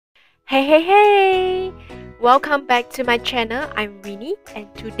Hey! Welcome back to my channel. I'm Winnie, and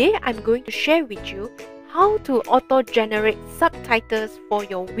today I'm going to share with you how to auto-generate subtitles for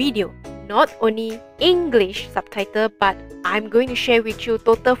your video. Not only English subtitle, but I'm going to share with you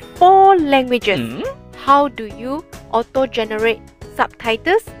total 4 languages. How do you auto-generate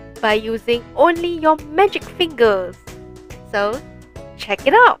subtitles by using only your magic fingers? So, check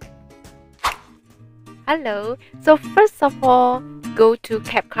it out! Hello! So first of all, go to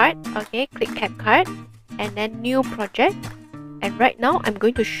Capcut, okay, click Capcut and then new project, and right now I'm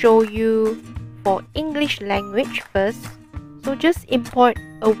going to show you for English language first. So just import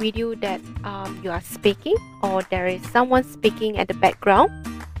a video that you are speaking or there is someone speaking at the background.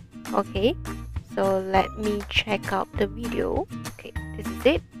 Okay, so let me check out the video. Okay, this is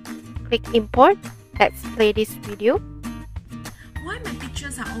it. Click import. Let's play this video. Why my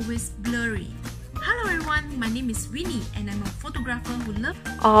pictures are always blurry? Hello everyone, my name is Winnie and I'm a photographer who loves...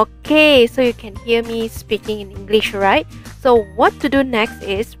 Okay, so you can hear me speaking in English, right? So what to do next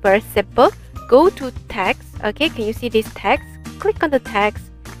is very simple. Go to text, okay, can you see this text? Click on the text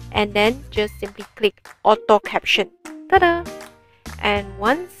and then just simply click Auto Caption. Ta-da! And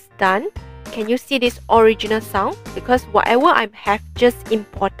once done, can you see this original sound? Because whatever I have just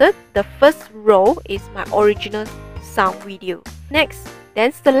imported, the first row is my original sound video. Next,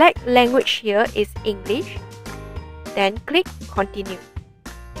 then select language here is English. Then click continue.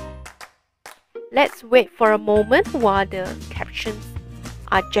 Let's wait for a moment while the captions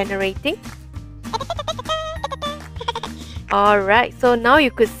are generating. Alright, so now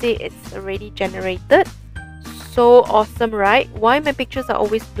you could see it's already generated. So awesome, right? Why my pictures are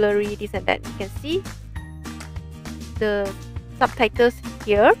always blurry, this and that. You can see the subtitles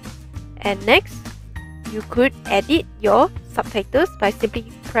here. And next, you could edit your subtitles by simply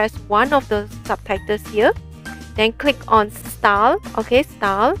press one of the subtitles here, then click on style, okay,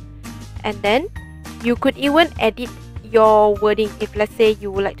 style, and then you could even edit your wording. If let's say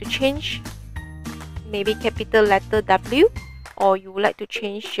you would like to change maybe capital letter W, or you would like to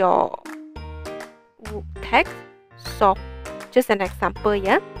change your text, so just an example,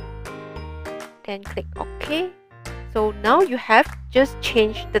 yeah, then click OK. So now you have just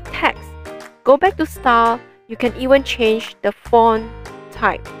changed the text. Go back to style. You can even change the font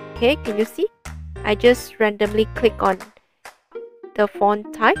type. Okay, can you see? I just randomly click on the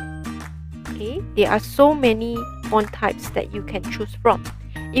font type. Okay, there are so many font types that you can choose from.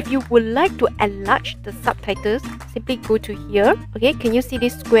 If you would like to enlarge the subtitles, simply go to here. Okay, can you see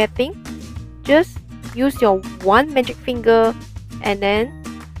this square thing? Just use your one magic finger and then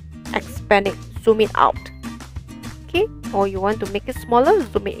expand it, zoom it out. Okay, or you want to make it smaller,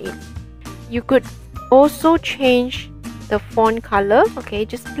 zoom it in. You could also change the font color. Okay,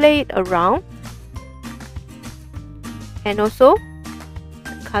 just play it around. And also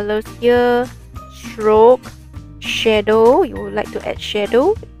the colors here, stroke, shadow. You would like to add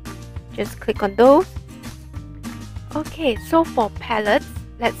shadow, just click on those. Okay, so for palettes,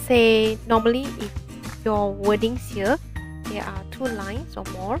 let's say normally if your wordings here, there are 2 lines or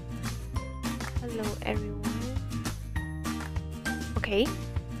more. Hello everyone. Okay,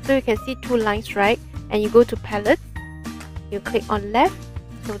 so you can see 2 lines, right? And you go to palette, you click on left,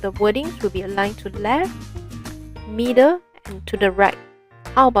 so the wordings will be aligned to left, middle, and to the right.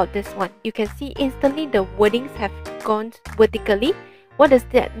 How about this one? You can see instantly the wordings have gone vertically. What does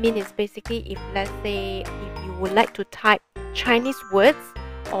that mean is basically if let's say if you would like to type Chinese words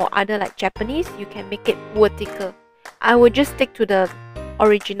or other like Japanese, you can make it vertical. I will just stick to the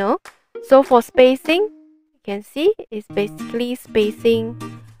original. So for spacing, you can see it's basically spacing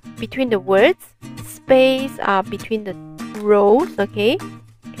between the words, space between the rows. Okay,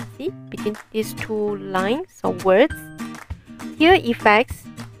 you can see between these 2 lines or words. Here effects,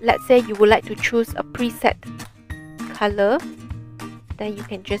 let's say you would like to choose a preset color, then you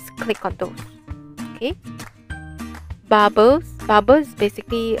can just click on those. Okay, bubbles is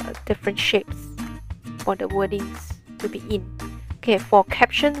basically different shapes for the wordings to be in. Okay, for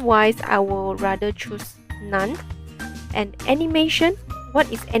caption wise, I will rather choose none. And animation,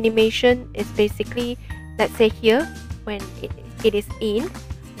 what is animation is basically, let's say here when it is in,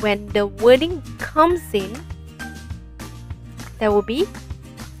 when the wording comes in, there will be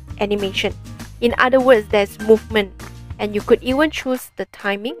animation. In other words, there's movement, and you could even choose the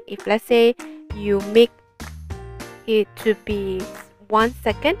timing. If let's say you make it to be 1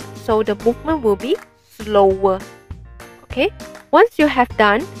 second, so the movement will be slower. Okay, once you have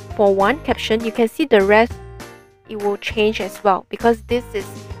done for one caption, you can see the rest, it will change as well because this is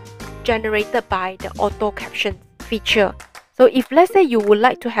generated by the auto caption feature. So if let's say you would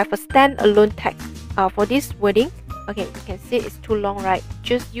like to have a standalone text for this wording, Okay, you can see it's too long, right?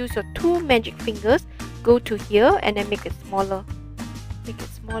 Just use your two magic fingers, go to here and then make it smaller. Make it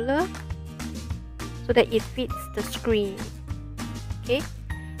smaller so that it fits the screen. Okay,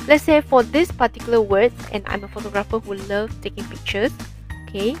 let's say for this particular word, and I'm a photographer who loves taking pictures.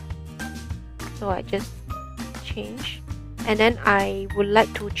 Okay, so I just change, and then I would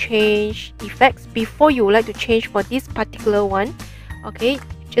like to change effects. Before you would like to change for this particular one, okay,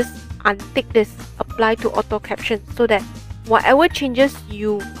 just untick this, apply to auto caption, so that whatever changes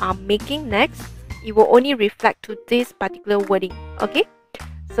you are making next, it will only reflect to this particular wording. Okay,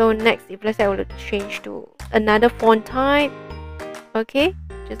 so next, if let's say I want to change to another font type, okay,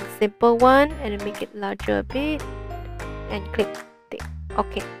 just a simple one, and then make it larger a bit and click it.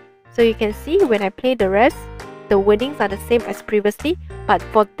 Okay, so you can see when I play the rest, the wordings are the same as previously, but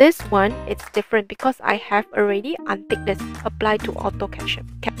for this one it's different because I have already unticked this, apply to auto caption.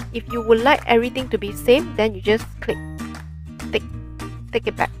 If you would like everything to be same, then you just click take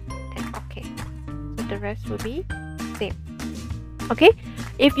it back, and okay, so the rest will be same. Okay,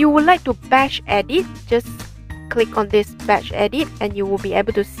 if you would like to batch edit, just click on this batch edit and you will be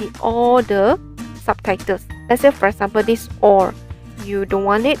able to see all the subtitles. Let's say for example this or, you don't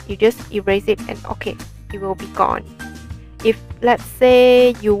want it, you just erase it and okay, it will be gone. If let's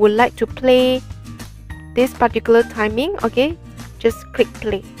say you would like to play this particular timing, okay, just click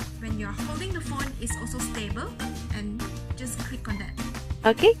play. When you are holding the phone, it's also stable, and just click on that.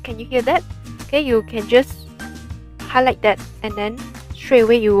 Okay, can you hear that? Okay, you can just highlight that and then straight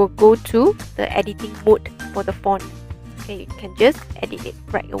away you will go to the editing mode for the font. Okay, you can just edit it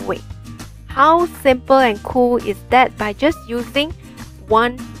right away. How simple and cool is that? By just using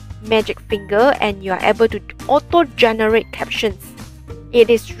one magic finger and you are able to auto generate captions. It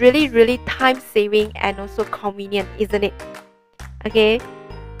is really time saving and also convenient, isn't it? Okay,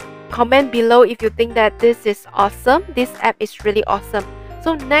 comment below if you think that this is awesome. This app is really awesome.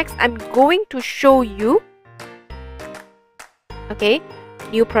 So next I'm going to show you, okay,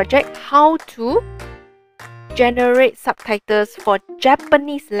 new project, how to generate subtitles for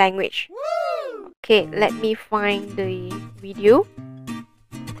Japanese language. Okay, let me find the video.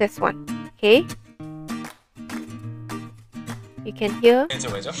 This one. Okay, you can hear.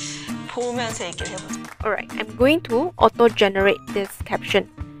 Alright, I'm going to auto generate this caption.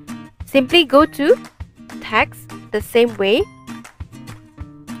 Simply go to text the same way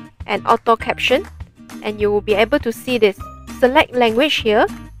and auto caption, and you will be able to see this. Select language here,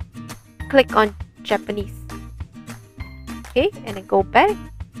 click on Japanese. Okay, and then go back,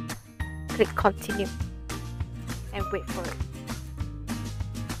 click continue and wait for it.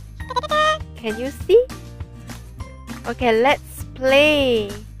 Can you see? Okay, let's play.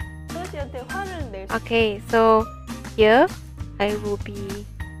 Okay, so here I will be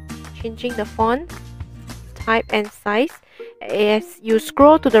changing the font type and size. As you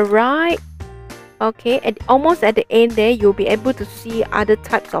scroll to the right, okay, and almost at the end there, you'll be able to see other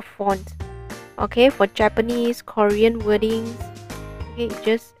types of fonts. Okay, for Japanese, Korean wordings. Okay,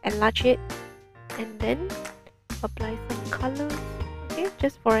 just enlarge it and then apply some colors. Okay,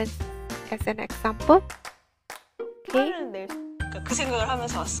 just for as an example. Okay.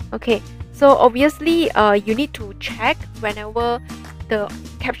 Okay, so obviously you need to check whenever the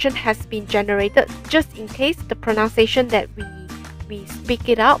caption has been generated, just in case the pronunciation that we speak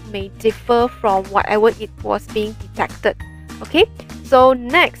it out may differ from whatever it was being detected. Okay, so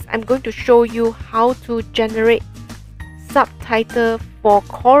next I'm going to show you how to generate subtitle for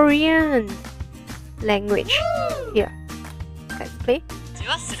Korean language. Here, let's play.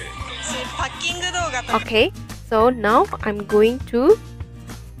 Okay, so now I'm going to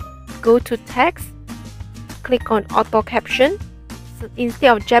go to text, click on auto caption. So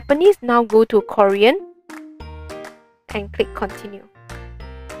instead of Japanese, now go to Korean and click continue.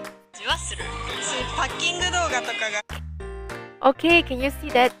 Okay, can you see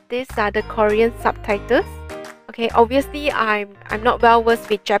that these are the Korean subtitles? Okay, obviously I'm not well versed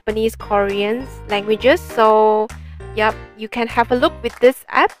with Japanese, Korean languages, so yep, you can have a look with this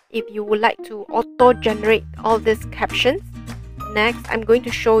app if you would like to auto generate all these captions. Next, I'm going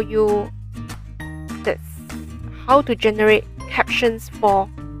to show you this, how to generate captions for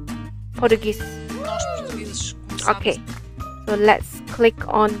Portuguese. Okay, so let's click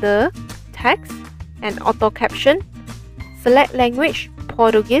on the text and auto caption. Select language,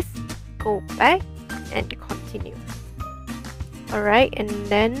 Portuguese, go back and continue. Alright, and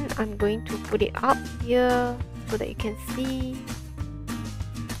then I'm going to put it up here so that you can see.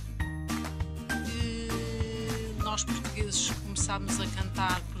 Nós portugueses começámos a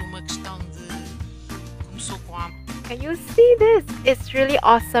cantar por uma questão de começou com a. Can you see this? It's really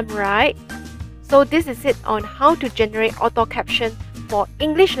awesome, right? So this is it on how to generate auto caption for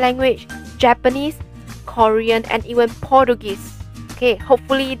English language, Japanese, Korean, and even Portuguese. Okay,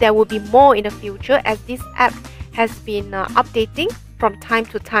 hopefully there will be more in the future as this app has been updating from time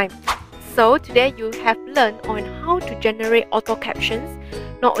to time. So today you have learned on how to generate auto captions,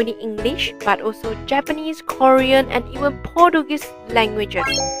 not only English but also Japanese, Korean, and even Portuguese languages.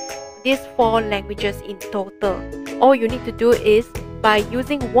 These 4 languages in total. All you need to do is by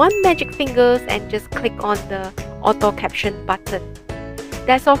using one magic fingers and just click on the auto caption button.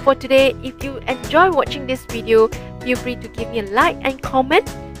 That's all for today. If you enjoy watching this video, feel free to give me a like and comment.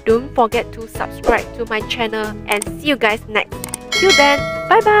 Don't forget to subscribe to my channel and see you guys next. Till then,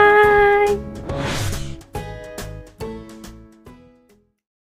 bye bye!